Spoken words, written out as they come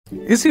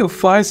Is your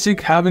Fire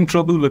Stick having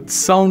trouble with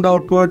sound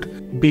output,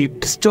 be it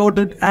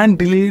distorted and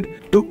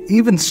delayed, to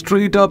even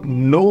straight up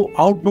no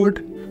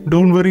output?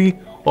 Don't worry,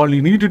 all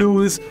you need to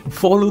do is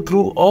follow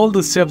through all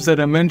the steps that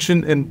I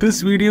mentioned in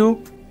this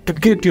video to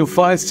get your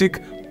Fire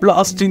Stick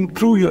blasting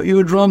through your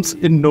eardrums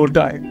in no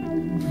time.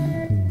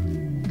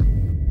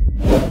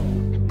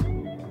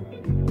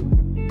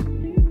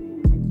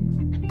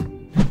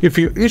 If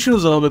your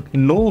issues are with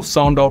no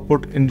sound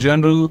output in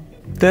general,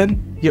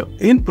 then your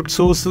input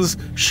sources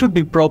should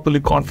be properly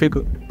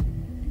configured.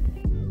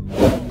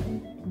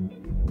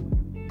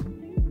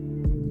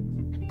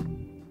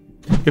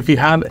 If you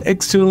have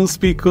external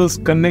speakers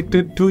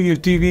connected to your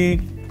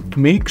TV,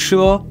 make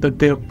sure that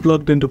they are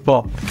plugged into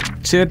power.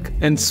 Check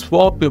and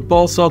swap your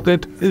power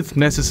socket if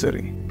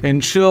necessary.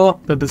 Ensure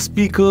that the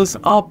speakers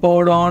are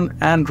powered on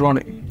and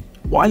running.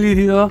 While you're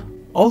here,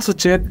 also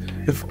check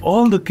if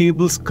all the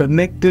cables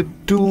connected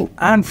to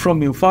and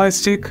from your Fire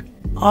Stick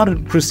are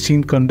in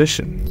pristine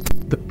condition.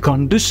 The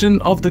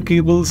condition of the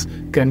cables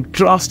can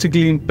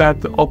drastically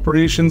impact the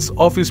operations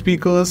of your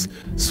speakers,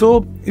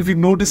 so if you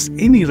notice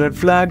any red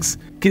flags,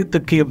 get the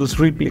cables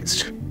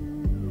replaced.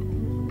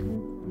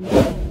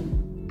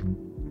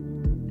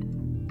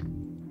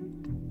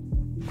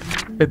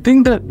 A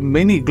thing that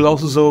many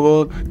glosses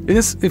over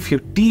is if your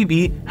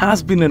TV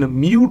has been in a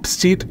mute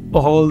state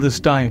all this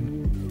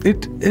time.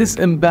 It is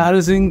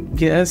embarrassing,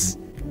 yes,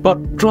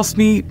 but trust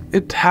me,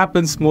 it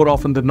happens more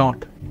often than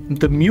not.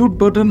 The mute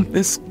button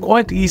is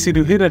quite easy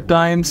to hit at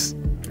times,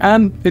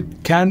 and it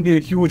can be a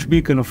huge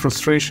beacon of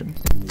frustration.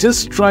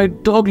 Just try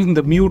toggling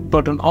the mute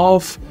button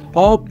off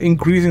or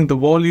increasing the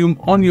volume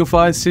on your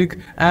Fire Stick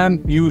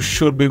and you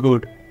should be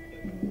good.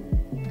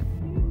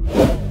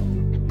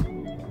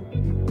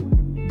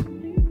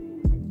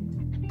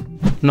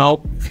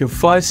 Now, if your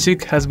Fire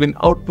Stick has been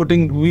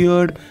outputting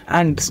weird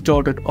and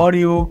distorted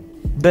audio,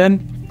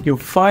 then your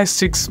Fire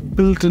Stick's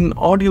built-in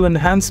audio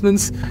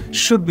enhancements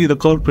should be the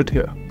culprit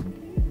here.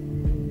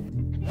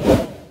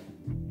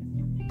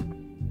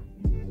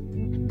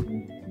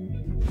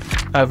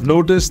 I've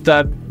noticed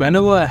that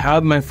whenever I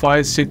have my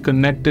Fire Stick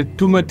connected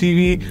to my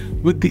TV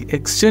with the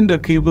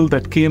extender cable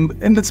that came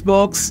in its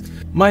box,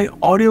 my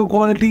audio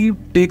quality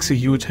takes a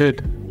huge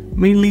hit.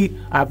 Mainly,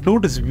 I've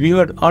noticed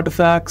weird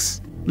artifacts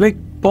like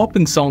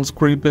popping sounds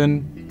creep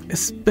in,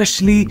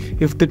 especially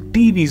if the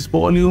TV's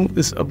volume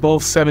is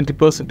above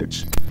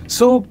 70%.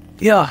 So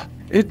yeah,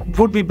 it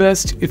would be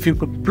best if you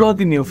could plug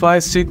in your Fire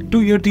Stick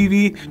to your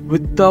TV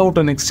without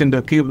an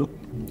extender cable.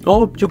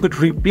 Or you could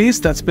replace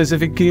that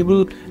specific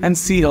cable and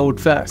see how it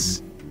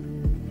fares.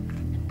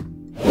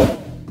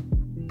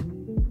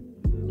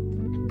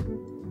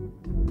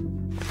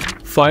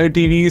 Fire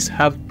TVs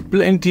have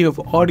plenty of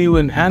audio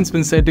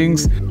enhancement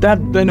settings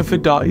that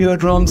benefit our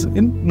eardrums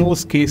in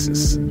most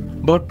cases.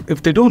 But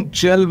if they don't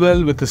gel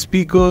well with the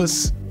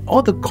speakers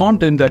or the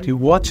content that you're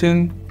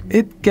watching,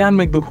 it can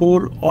make the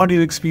whole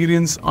audio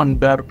experience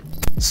unbearable.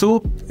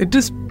 So it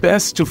is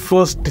best to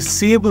first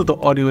disable the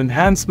audio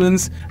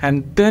enhancements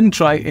and then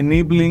try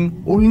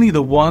enabling only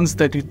the ones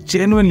that you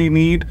genuinely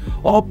need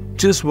or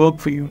just work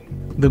for you.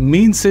 The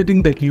main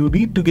setting that you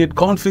need to get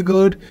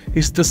configured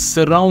is the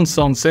surround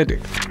sound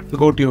setting.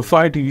 Go to your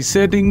Fire TV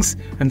settings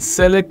and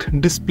select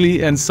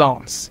display and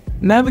sounds.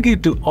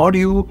 Navigate to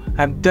audio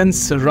and then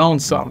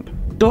surround sound.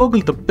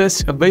 Toggle the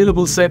best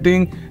available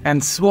setting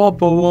and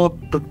swap over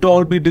to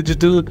Dolby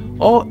Digital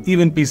or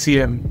even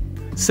PCM.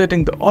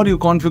 Setting the audio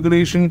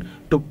configuration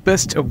to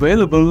best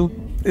available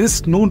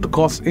is known to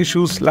cause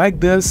issues like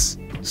this,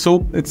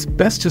 so it's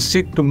best to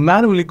stick to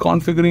manually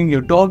configuring your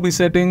Dolby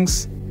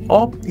settings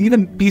or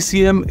even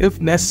PCM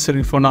if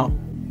necessary for now.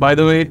 By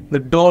the way, the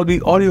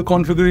Dolby audio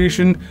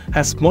configuration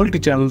has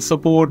multi-channel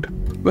support,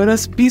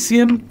 whereas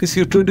PCM is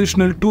your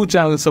traditional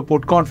 2-channel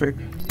support config.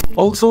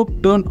 Also,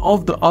 turn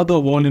off the other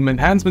volume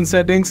enhancement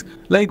settings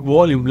like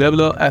volume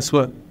leveler as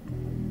well.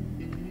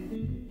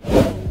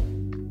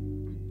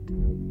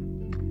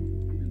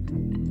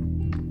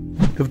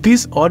 If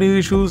these audio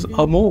issues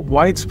are more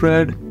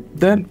widespread,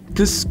 then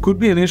this could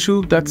be an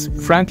issue that's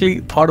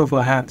frankly out of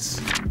our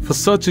hands. For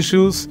such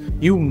issues,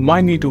 you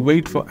might need to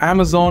wait for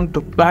Amazon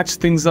to patch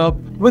things up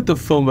with a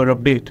firmware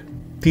update.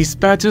 These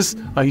patches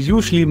are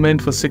usually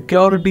meant for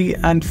security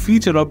and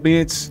feature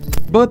updates,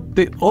 but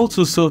they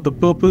also serve the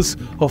purpose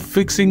of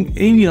fixing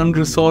any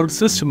unresolved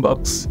system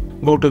bugs.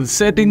 Go to the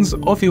settings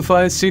of your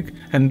Fire Stick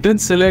and then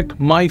select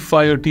My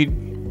Fire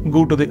TV.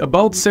 Go to the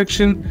About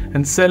section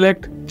and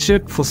select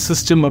Check for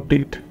System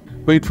Update.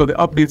 Wait for the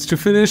updates to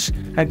finish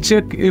and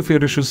check if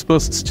your issues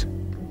persist.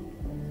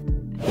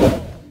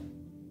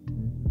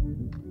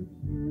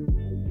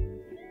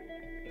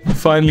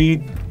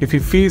 Finally, if you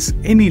face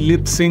any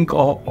lip sync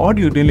or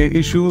audio delay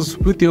issues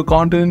with your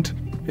content,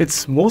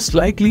 it's most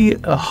likely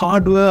a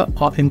hardware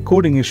or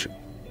encoding issue.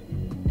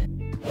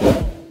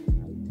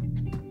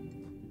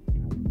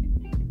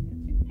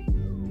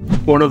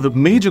 One of the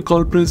major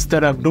culprits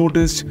that I've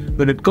noticed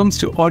when it comes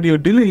to audio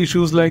delay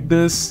issues like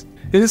this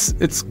is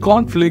its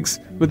conflicts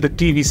with the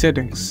TV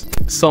settings.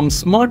 Some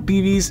smart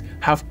TVs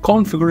have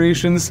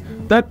configurations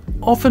that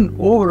often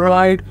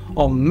override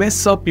or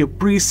mess up your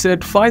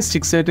preset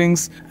Firestick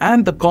settings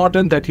and the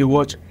content that you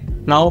watch.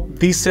 Now,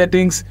 these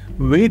settings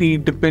vary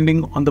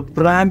depending on the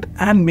brand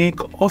and make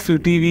of your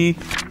TV,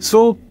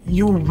 so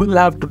you will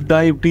have to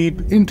dive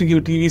deep into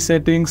your TV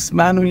settings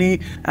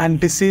manually and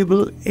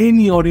disable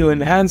any audio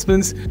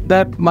enhancements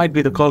that might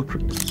be the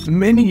culprit.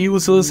 Many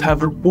users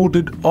have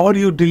reported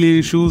audio delay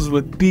issues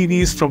with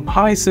TVs from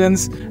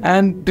Hisense,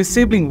 and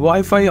disabling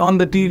Wi-Fi on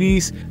the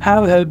TVs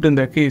have helped in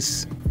their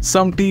case.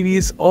 Some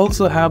TVs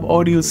also have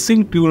audio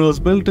sync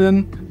tuners built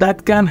in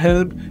that can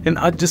help in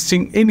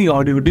adjusting any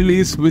audio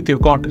delays with your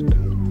content.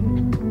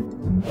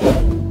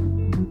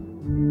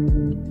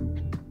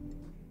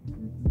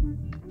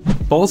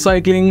 Pause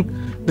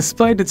cycling,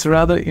 despite its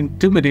rather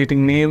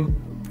intimidating name,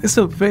 is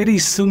a very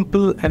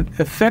simple and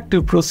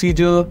effective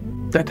procedure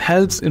that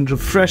helps in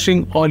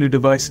refreshing all your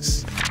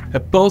devices.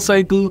 A pause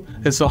cycle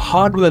is a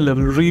hardware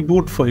level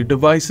reboot for your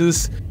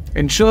devices,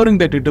 ensuring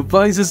that your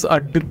devices are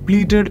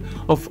depleted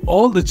of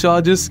all the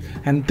charges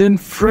and then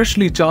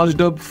freshly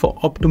charged up for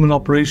optimal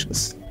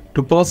operations.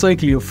 To pause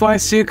cycle your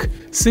Firestick,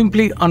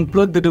 simply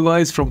unplug the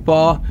device from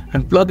power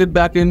and plug it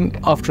back in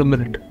after a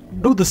minute.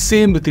 Do the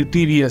same with your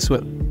TV as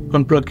well.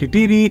 Unplug your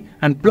TV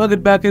and plug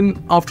it back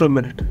in after a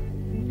minute.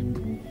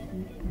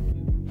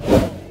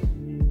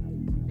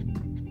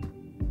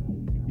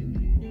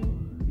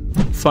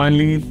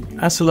 Finally,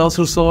 as a last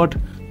resort,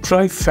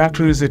 try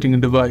factory resetting a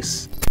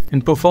device.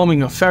 In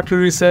performing a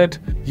factory reset,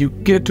 you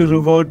get to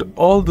revert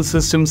all the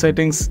system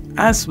settings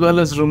as well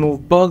as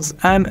remove bugs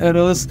and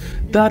errors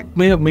that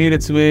may have made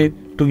its way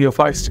to your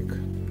Firestick.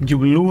 You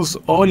will lose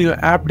all your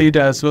app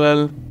data as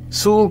well,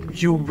 so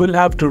you will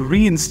have to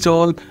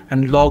reinstall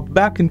and log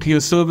back into your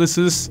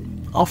services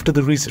after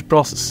the reset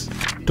process.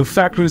 To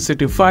factory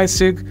reset your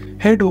Firestick,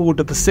 head over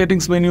to the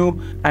settings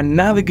menu and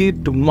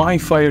navigate to My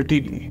Fire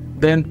TV.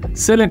 Then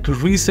select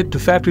Reset to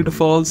Factory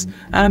Defaults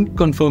and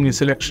confirm your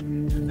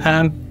selection.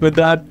 And with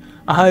that,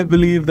 I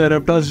believe that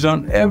I've touched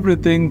on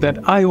everything that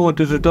I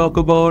wanted to talk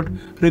about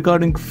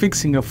regarding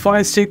fixing a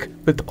Firestick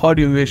with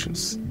audio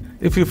issues.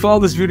 If you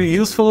found this video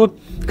useful,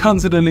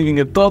 consider leaving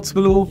your thoughts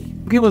below,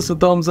 give us a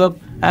thumbs up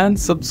and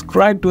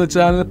subscribe to our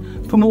channel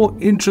for more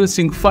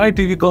interesting Fire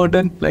TV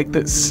content like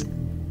this.